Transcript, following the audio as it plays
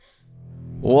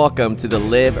Welcome to the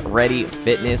Live Ready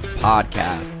Fitness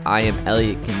podcast. I am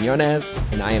Elliot Quinones,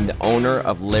 and I am the owner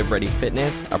of Live Ready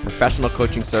Fitness, a professional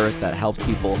coaching service that helps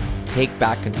people take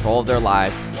back control of their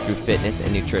lives through fitness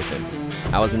and nutrition.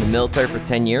 I was in the military for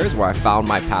 10 years where I found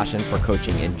my passion for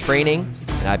coaching and training,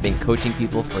 and I've been coaching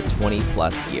people for 20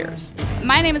 plus years.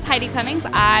 My name is Heidi Cummings.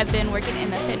 I've been working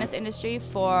in the fitness industry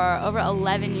for over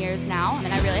 11 years now,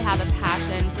 and I really have a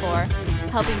passion for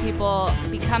helping people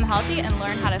become healthy and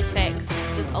learn how to fix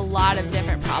just a lot of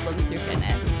different problems through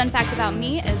fitness. Fun fact about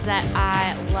me is that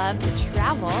I love to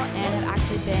travel and have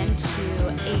actually been to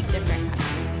 8 different countries.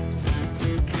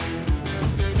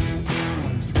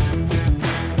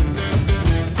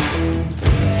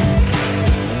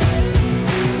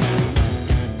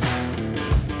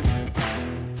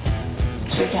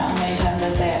 Should we count how many times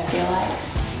I say I feel like?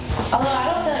 Although I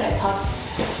don't feel like I talk.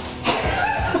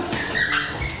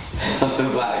 I'm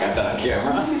so glad I got that on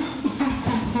camera.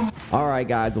 All right,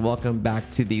 guys, welcome back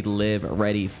to the Live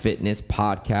Ready Fitness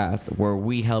podcast, where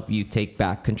we help you take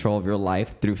back control of your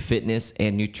life through fitness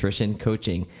and nutrition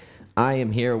coaching. I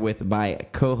am here with my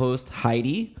co-host,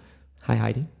 Heidi. Hi,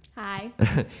 Heidi. Hi.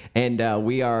 And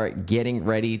we are getting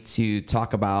ready to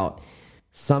talk about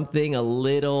something a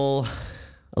little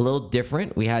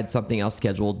different. We had something else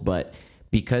scheduled, but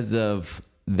because of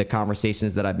the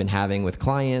conversations that I've been having with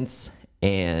clients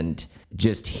and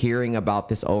just hearing about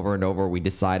this over and over, we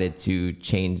decided to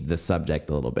change the subject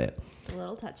a little bit. It's a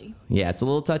little touchy. Yeah, it's a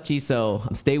little touchy, so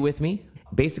stay with me.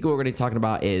 Basically, what we're going to be talking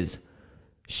about is,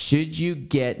 should you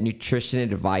get nutrition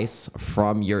advice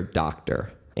from your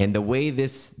doctor? And the way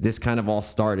this kind of all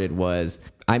started was,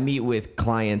 I meet with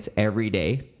clients every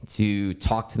day to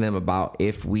talk to them about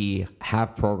if we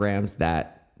have programs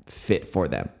that fit for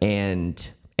them. And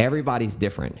everybody's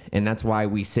different. And that's why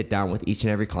we sit down with each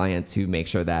and every client to make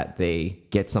sure that they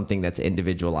get something that's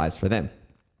individualized for them.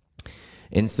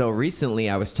 And so recently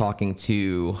I was talking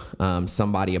to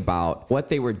somebody about what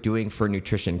they were doing for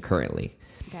nutrition currently.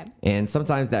 Okay. And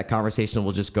sometimes that conversation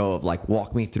will just go of like,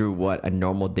 walk me through what a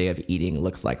normal day of eating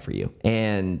looks like for you.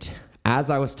 And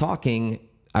as I was talking,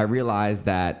 I realized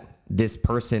that this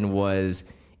person was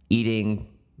eating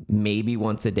maybe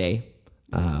once a day.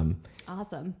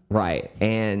 Awesome. Right.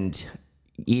 And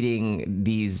eating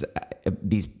these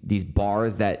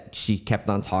bars that she kept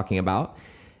on talking about,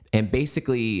 and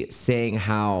basically saying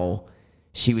how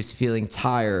she was feeling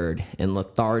tired and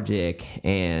lethargic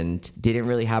and didn't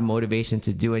really have motivation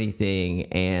to do anything,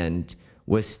 and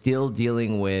was still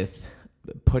dealing with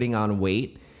putting on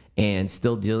weight and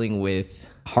still dealing with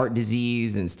heart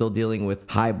disease and still dealing with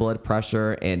high blood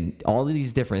pressure and all of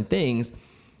these different things,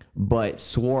 but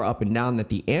swore up and down that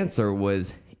the answer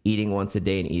was eating once a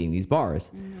day and eating these bars.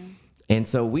 Mm-hmm. And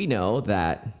so we know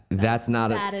that that's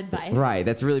not bad advice. Right.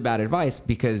 That's really bad advice,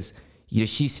 because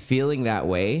she's feeling that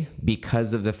way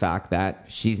because of the fact that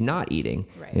she's not eating.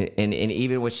 Right. And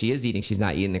even what she is eating, she's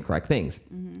not eating the correct things.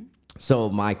 Mm-hmm. So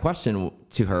my question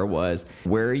to her was,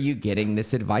 where are you getting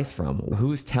this advice from?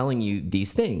 Who's telling you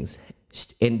these things?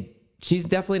 And she's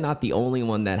definitely not the only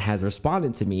one that has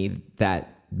responded to me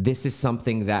that this is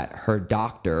something that her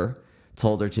doctor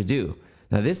told her to do.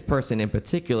 Now, this person in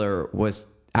particular was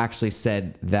actually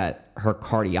said that her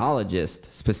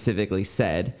cardiologist specifically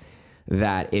said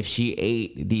that if she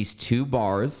ate these 2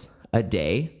 bars a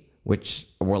day, which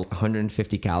were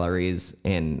 150 calories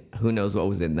and who knows what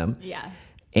was in them. Yeah.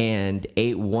 And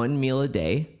ate 1 meal a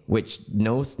day, which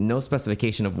no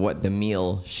specification of what the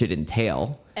meal should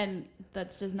entail. And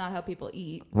that's just not how people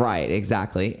eat. Right,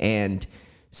 exactly. And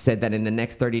said that in the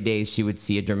next 30 days, she would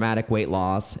see a dramatic weight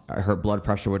loss, her blood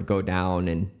pressure would go down,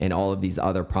 and all of these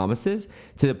other promises,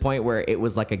 to the point where it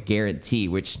was like a guarantee,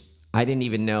 which I didn't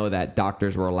even know that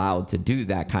doctors were allowed to do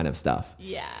that kind of stuff.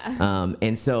 Yeah.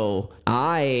 And so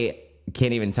I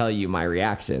can't even tell you my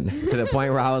reaction, to the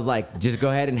point where I was like, just go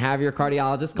ahead and have your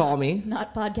cardiologist call me.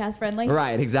 Not podcast friendly.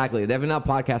 Right, exactly. They're not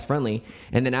podcast friendly.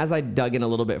 And then as I dug in a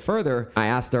little bit further, I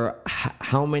asked her,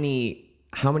 how many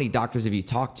doctors have you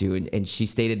talked to? And she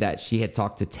stated that she had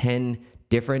talked to 10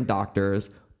 different doctors,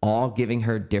 all giving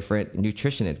her different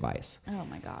nutrition advice. Oh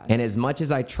my gosh. And as much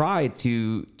as I tried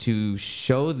to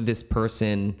show this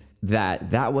person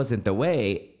that wasn't the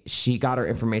way, she got her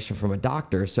information from a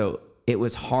doctor. So it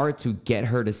was hard to get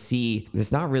her to see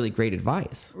it's not really great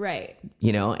advice. Right.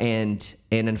 And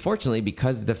unfortunately,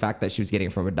 because of the fact that she was getting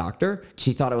it from a doctor,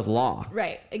 she thought it was law.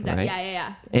 Right. Exactly. Right?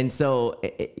 Yeah. And so,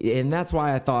 and that's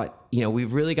why I thought,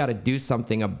 we've really got to do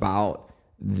something about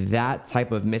that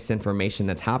type of misinformation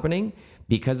that's happening,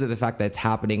 because of the fact that it's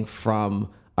happening from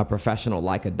a professional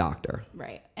like a doctor.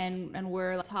 Right. And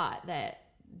we're taught that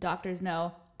doctors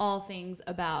know all things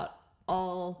about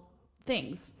all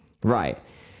things. Right.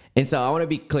 And so I want to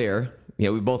be clear,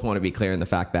 we both want to be clear in the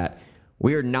fact that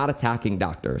we are not attacking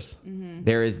doctors.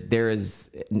 There is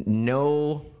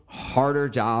no harder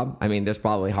job. I mean, there's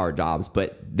probably hard jobs,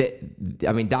 but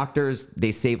doctors,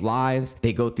 they save lives.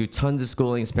 They go through tons of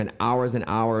schooling, spend hours and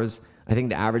hours. I think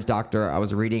the average doctor I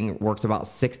was reading works about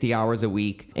 60 hours a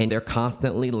week, and they're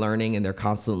constantly learning and they're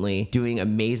constantly doing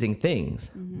amazing things.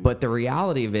 But the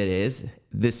reality of it is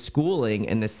the schooling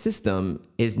and the system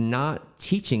is not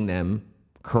teaching them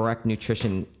correct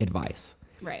nutrition advice.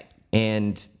 Right.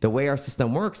 And the way our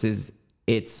system works is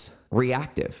it's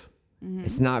reactive.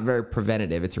 It's not very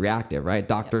preventative. It's reactive, right?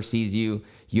 Doctor sees you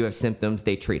have symptoms,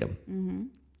 they treat them.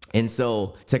 And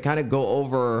so to kind of go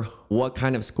over what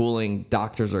kind of schooling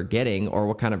doctors are getting or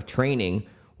what kind of training,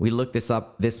 we looked this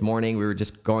up this morning. We were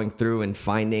just going through and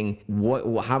finding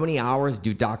how many hours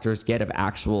do doctors get of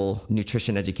actual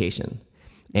nutrition education.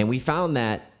 And we found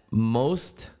that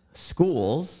most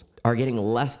schools are getting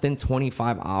less than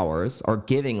 25 hours or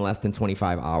giving less than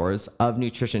 25 hours of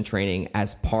nutrition training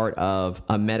as part of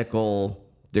a medical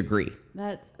degree.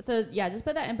 Just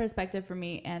put that in perspective for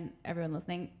me and everyone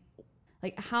listening.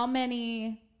 Like, how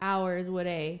many hours would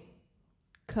a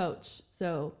coach,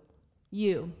 so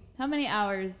how many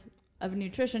hours of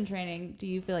nutrition training do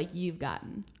you feel like you've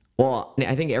gotten? Well,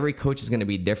 I think every coach is going to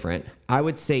be different. I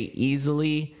would say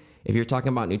easily, if you're talking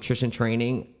about nutrition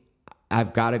training,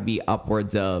 I've got to be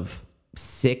upwards of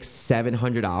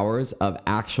 600-700 hours of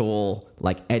actual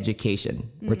education.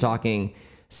 We're talking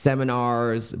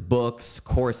seminars, books,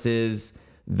 courses,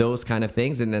 those kind of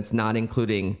things. And that's not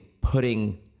including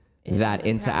putting that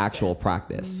into actual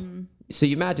practice. So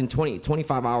you imagine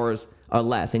 25 hours or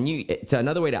less. And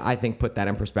another way to, I think, put that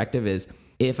in perspective is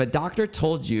if a doctor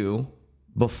told you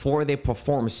before they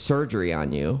perform surgery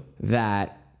on you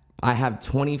that I have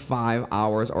 25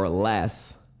 hours or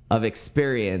less of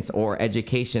experience or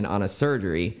education on a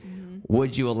surgery,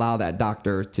 would you allow that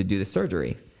doctor to do the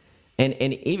surgery? And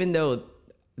even though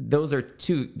those are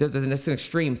an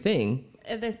extreme thing,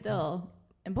 they're still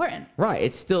important. Right.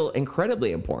 It's still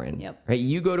incredibly important. Yep. Right.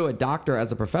 You go to a doctor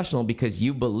as a professional because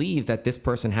you believe that this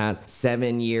person has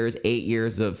 7 years, 8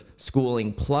 years of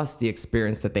schooling plus the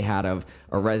experience that they had of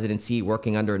a residency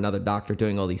working under another doctor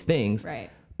doing all these things.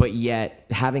 Right. But yet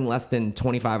having less than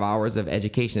 25 hours of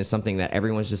education is something that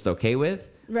everyone's just okay with.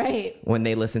 Right. When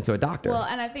they listen to a doctor. Well,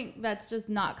 and I think that's just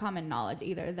not common knowledge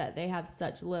either, that they have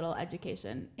such little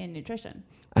education in nutrition.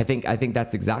 I think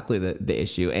that's exactly the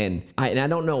issue. And I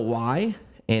don't know why.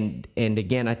 And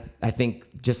again, I think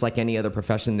just like any other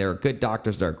profession, there are good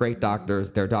doctors, there are great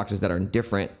doctors, there are doctors that are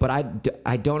indifferent. But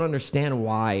I don't understand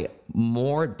why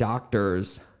more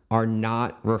doctors are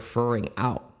not referring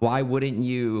out. Why wouldn't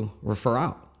you refer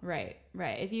out? Right.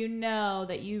 If you know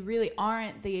that you really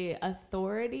aren't the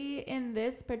authority in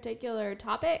this particular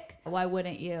topic, why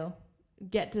wouldn't you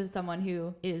get to someone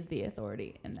who is the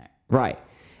authority in there? Right.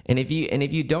 And if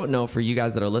you don't know, for you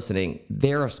guys that are listening,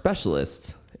 there are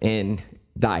specialists in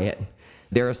diet.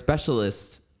 There are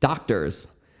specialists, doctors.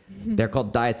 They're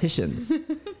called dietitians.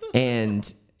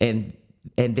 And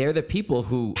they're the people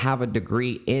who have a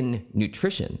degree in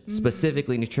nutrition,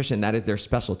 specifically nutrition. That is their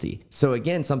specialty. So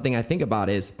again, something I think about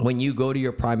is when you go to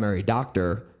your primary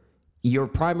doctor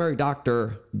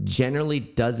generally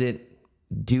doesn't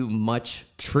do much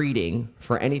treating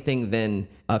for anything than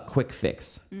a quick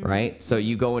fix, right? So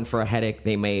you go in for a headache,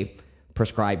 they may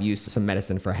prescribe you some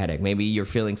medicine for a headache. Maybe you're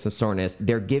feeling some soreness.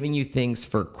 They're giving you things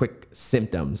for quick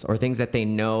symptoms or things that they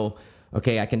know,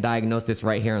 okay, I can diagnose this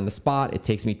right here on the spot. It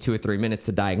takes me 2 or 3 minutes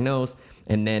to diagnose.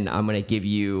 And then I'm going to give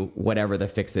you whatever the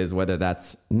fix is, whether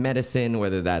that's medicine,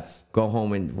 whether that's go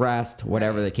home and rest,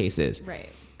 whatever the case is. Right.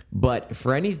 But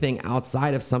for anything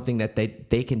outside of something that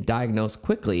they can diagnose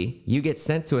quickly, you get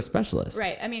sent to a specialist.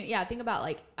 Right. I mean, yeah, think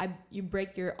about you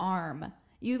break your arm.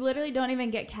 You literally don't even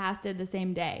get casted the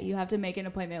same day. You have to make an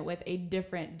appointment with a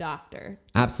different doctor.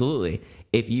 Absolutely.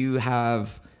 If you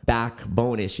have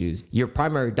backbone issues, your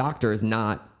primary doctor is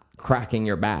not cracking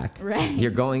your back. Right.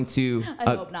 You're going to...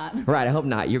 I hope not. Right, I hope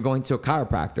not. You're going to a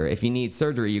chiropractor. If you need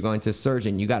surgery, you're going to a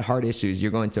surgeon. You got heart issues,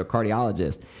 you're going to a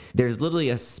cardiologist. There's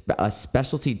literally a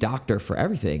specialty doctor for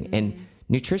everything. And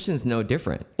nutrition's no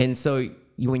different. And so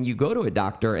when you go to a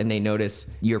doctor and they notice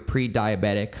you're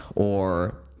pre-diabetic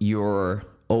or you're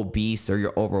obese or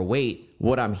you're overweight,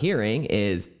 what I'm hearing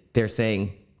is they're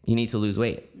saying you need to lose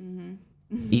weight,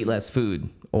 eat less food,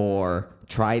 or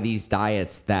try these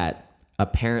diets that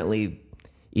apparently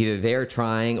either they're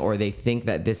trying or they think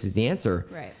that this is the answer.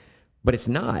 Right. But it's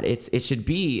not. It should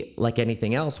be like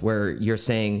anything else where you're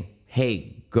saying,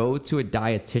 hey, go to a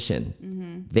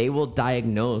dietitian. They will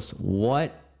diagnose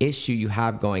what issue you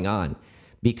have going on.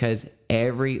 because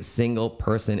every single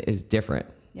person is different.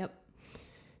 Yep.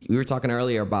 We were talking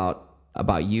earlier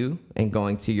about you and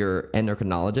going to your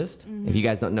endocrinologist. If you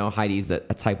guys don't know, Heidi's a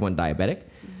type 1 diabetic.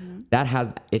 That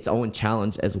has its own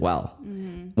challenge as well.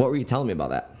 What were you telling me about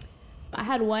that? I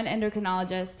had one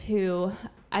endocrinologist who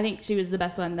I think she was the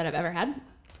best one that I've ever had.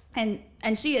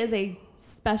 And she is a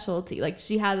specialty, like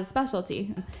she has a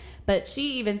specialty. But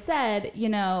she even said, you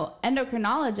know,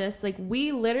 endocrinologists, like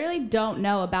we literally don't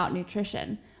know about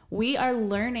nutrition. We are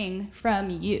learning from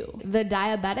you. The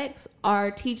diabetics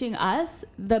are teaching us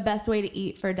the best way to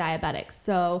eat for diabetics.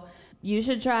 So you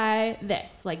should try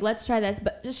this. Like, let's try this.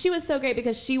 But she was so great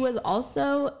because she was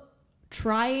also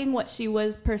trying what she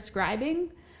was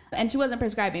prescribing. And she wasn't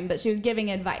prescribing, but she was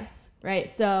giving advice, right?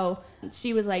 So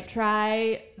she was like,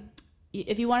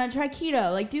 if you want to try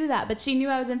keto, like do that. But she knew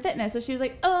I was in fitness. So she was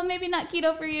like, oh, maybe not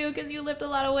keto for you because you lift a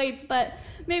lot of weights, but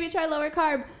maybe try lower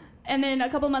carb. And then a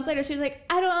couple months later, she was like,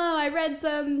 I don't know, I read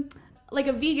some, like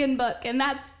a vegan book and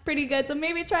that's pretty good. So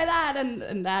maybe try that.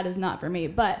 And that is not for me.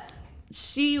 But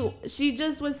she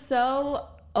just was so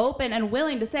open and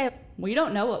willing to say, we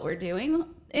don't know what we're doing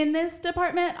in this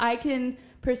department. I can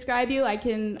prescribe you, I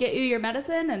can get you your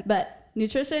medicine, but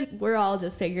nutrition, we're all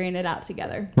just figuring it out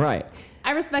together. Right.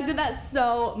 I respected that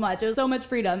so much. It was so much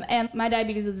freedom. And my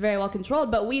diabetes is very well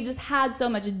controlled, but we just had so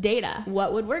much data.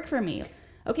 What would work for me?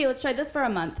 Okay, let's try this for a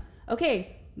month.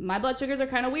 Okay, my blood sugars are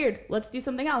kind of weird. Let's do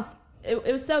something else. It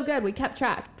was so good. We kept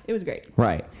track. It was great.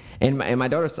 Right. And my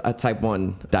daughter's a type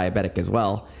 1 diabetic as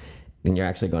well. And you're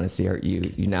actually going to see her.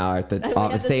 You now are at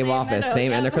the same office,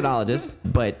 same endocrinologist.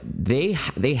 But they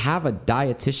have a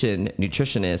dietitian,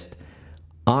 nutritionist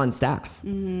on staff.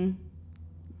 Mm-hmm.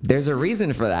 There's a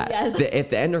reason for that. Yes.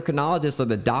 If the endocrinologist or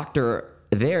the doctor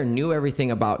there knew everything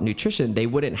about nutrition, they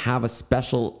wouldn't have a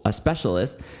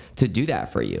specialist to do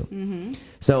that for you. Mm-hmm.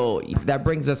 So that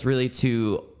brings us really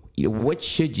to, what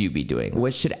should you be doing?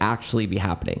 What should actually be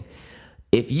happening?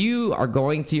 If you are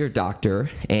going to your doctor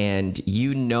and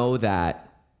you know that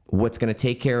what's going to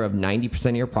take care of 90%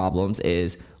 of your problems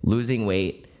is losing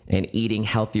weight and eating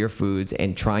healthier foods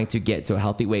and trying to get to a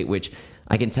healthy weight, which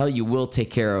I can tell you will take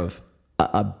care of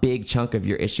a big chunk of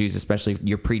your issues, especially if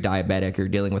you're pre-diabetic, you're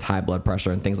dealing with high blood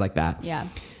pressure and things like that. Yeah.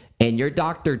 And your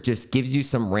doctor just gives you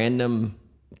some random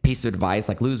piece of advice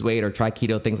like lose weight or try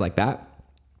keto, things like that.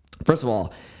 First of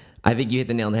all, I think you hit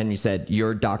the nail on the head and you said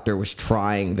your doctor was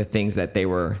trying the things that they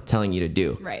were telling you to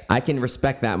do. Right. I can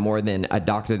respect that more than a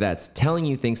doctor that's telling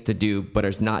you things to do but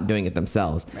is not doing it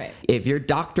themselves. Right. If your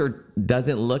doctor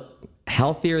doesn't look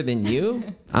healthier than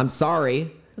you, I'm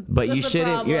sorry, but you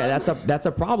shouldn't. Yeah, that's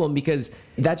a problem, because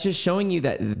that's just showing you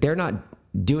that they're not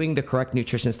doing the correct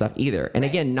nutrition stuff either. And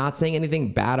again, not saying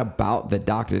anything bad about the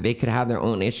doctor. They could have their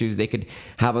own issues. They could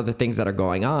have other things that are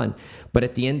going on. But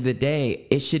at the end of the day,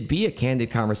 it should be a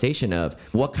candid conversation of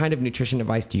what kind of nutrition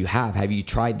advice do you have? Have you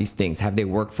tried these things? Have they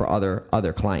worked for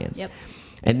other clients? Yep.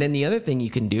 And then the other thing you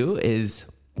can do is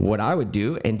what I would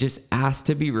do and just ask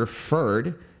to be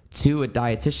referred to a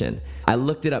dietitian. I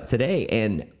looked it up today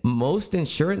and most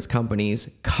insurance companies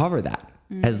cover that.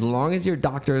 As long as your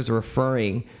doctor is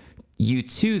referring you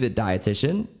to the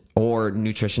dietitian or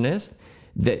nutritionist,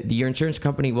 your insurance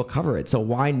company will cover it. So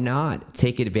why not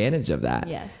take advantage of that?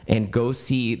 Yes. And go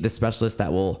see the specialist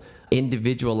that will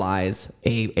individualize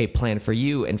a plan for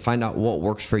you and find out what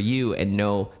works for you and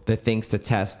know the things to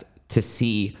test to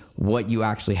see what you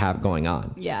actually have going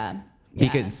on. Yeah.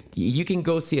 Because you can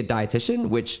go see a dietitian,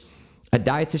 which a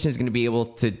dietitian is going to be able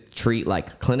to treat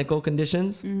like clinical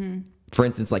conditions. Mm-hmm. For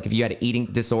instance, like if you had an eating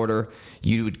disorder,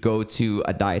 you would go to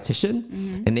a dietitian,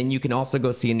 mm-hmm. and then you can also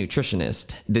go see a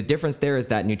nutritionist. The difference there is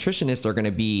that nutritionists are going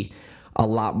to be a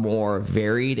lot more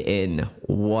varied in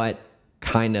what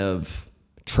kind of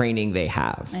training they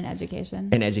have. And education.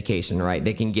 And education, right?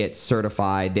 They can get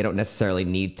certified. They don't necessarily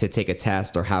need to take a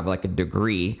test or have like a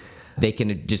degree. They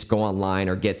can just go online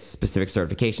or get specific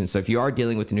certifications. So if you are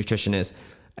dealing with a nutritionist,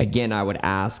 again, I would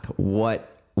ask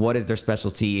what is their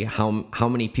specialty? How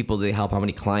many people do they help? How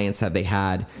many clients have they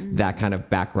had? Mm-hmm. That kind of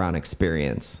background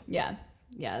experience. Yeah.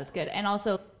 Yeah, that's good. And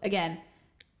also, again,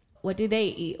 what do they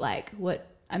eat like?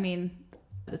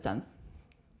 This sounds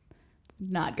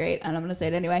not great, and I'm going to say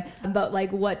it anyway. But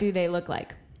like, what do they look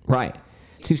like? Right.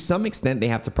 To some extent, they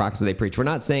have to practice what they preach. We're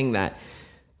not saying that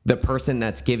the person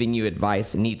that's giving you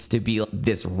advice needs to be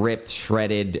this ripped,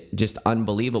 shredded, just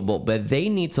unbelievable, but they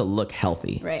need to look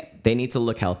healthy. Right. They need to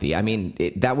look healthy. I mean,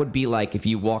 that would be like if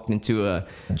you walked into a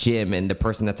gym and the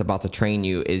person that's about to train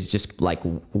you is just like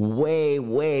way,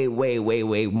 way, way, way,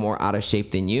 way more out of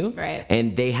shape than you. Right.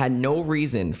 And they had no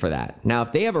reason for that. Now,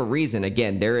 if they have a reason,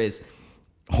 again, there is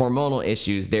hormonal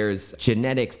issues, there's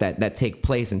genetics that take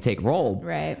place and take role.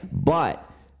 Right. But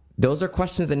those are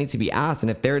questions that need to be asked.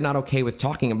 And if they're not okay with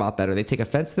talking about that or they take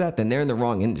offense to that, then they're in the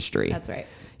wrong industry. That's right.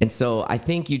 And so I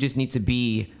think you just need to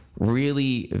be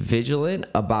really vigilant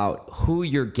about who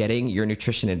you're getting your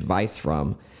nutrition advice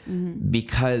from,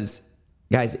 because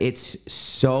guys, it's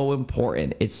so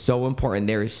important. It's so important.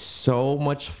 There is so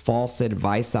much false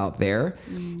advice out there.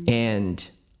 And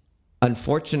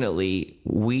unfortunately,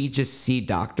 we just see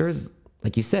doctors,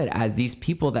 like you said, as these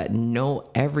people that know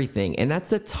everything. And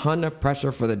that's a ton of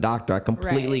pressure for the doctor. I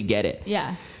completely get it.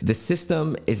 Yeah. The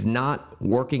system is not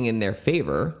working in their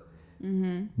favor.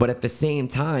 But at the same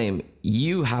time,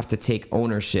 you have to take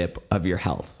ownership of your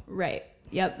health. Right.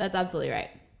 Yep. That's absolutely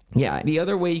right. Yeah. The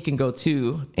other way you can go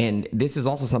too, and this is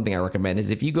also something I recommend,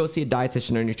 is if you go see a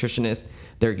dietitian or nutritionist,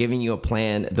 they're giving you a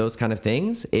plan, those kind of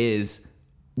things, is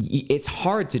it's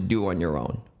hard to do on your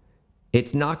own.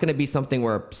 It's not going to be something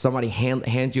where somebody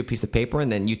hands you a piece of paper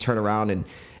and then you turn around and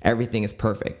everything is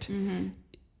perfect.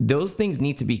 Those things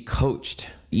need to be coached.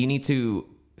 You need to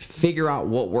figure out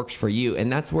what works for you.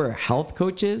 And that's where health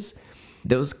coaches,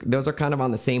 those are kind of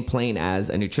on the same plane as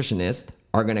a nutritionist,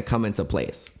 are going to come into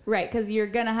place. Right. Because you're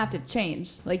going to have to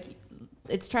change. Like,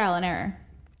 it's trial and error.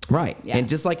 Right. Yeah. And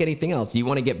just like anything else, you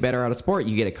want to get better at a sport,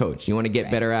 you get a coach. You want to get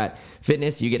better at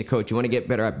fitness, you get a coach. You want to get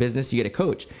better at business, you get a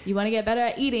coach. You want to get better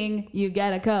at eating, you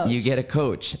get a coach. You get a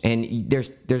coach. And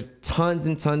there's tons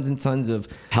and tons and tons of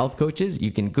health coaches.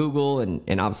 You can Google,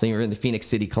 and obviously you're in the Phoenix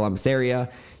City, Columbus area.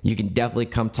 You can definitely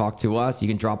come talk to us. You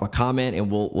can drop a comment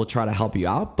and we'll try to help you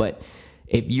out. But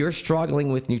if you're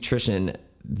struggling with nutrition,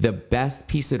 the best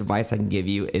piece of advice I can give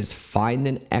you is find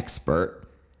an expert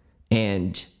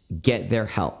and get their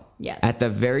help. Yes. At the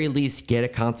very least, get a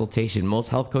consultation. Most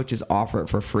health coaches offer it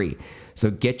for free. So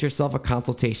get yourself a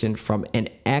consultation from an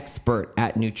expert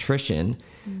at nutrition,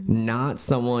 not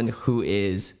someone who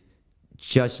is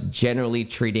just generally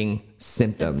treating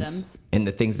symptoms and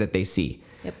the things that they see.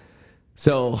 Yep.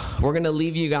 So we're going to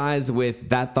leave you guys with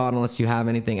that thought unless you have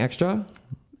anything extra.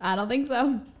 I don't think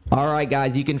so. All right,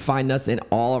 guys, you can find us in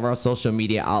all of our social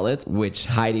media outlets, which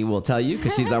Heidi will tell you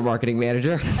because she's our marketing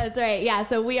manager. That's right. Yeah.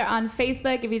 So we are on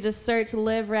Facebook. If you just search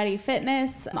Live Ready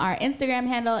Fitness, our Instagram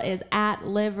handle is at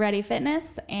Live Ready Fitness.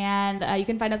 And you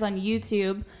can find us on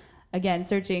YouTube, again,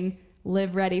 searching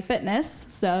Live Ready Fitness.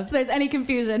 So if there's any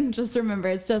confusion, just remember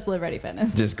it's just Live Ready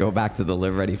Fitness. Just go back to the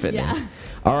Live Ready Fitness. Yeah.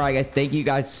 All right, guys. Thank you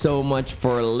guys so much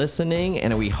for listening,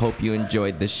 and we hope you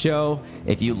enjoyed the show.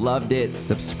 If you loved it,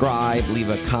 subscribe, leave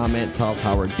a comment, tell us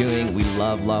how we're doing. We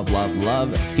love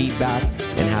feedback,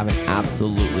 and have an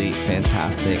absolutely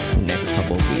fantastic next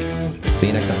couple of weeks. See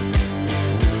you next time.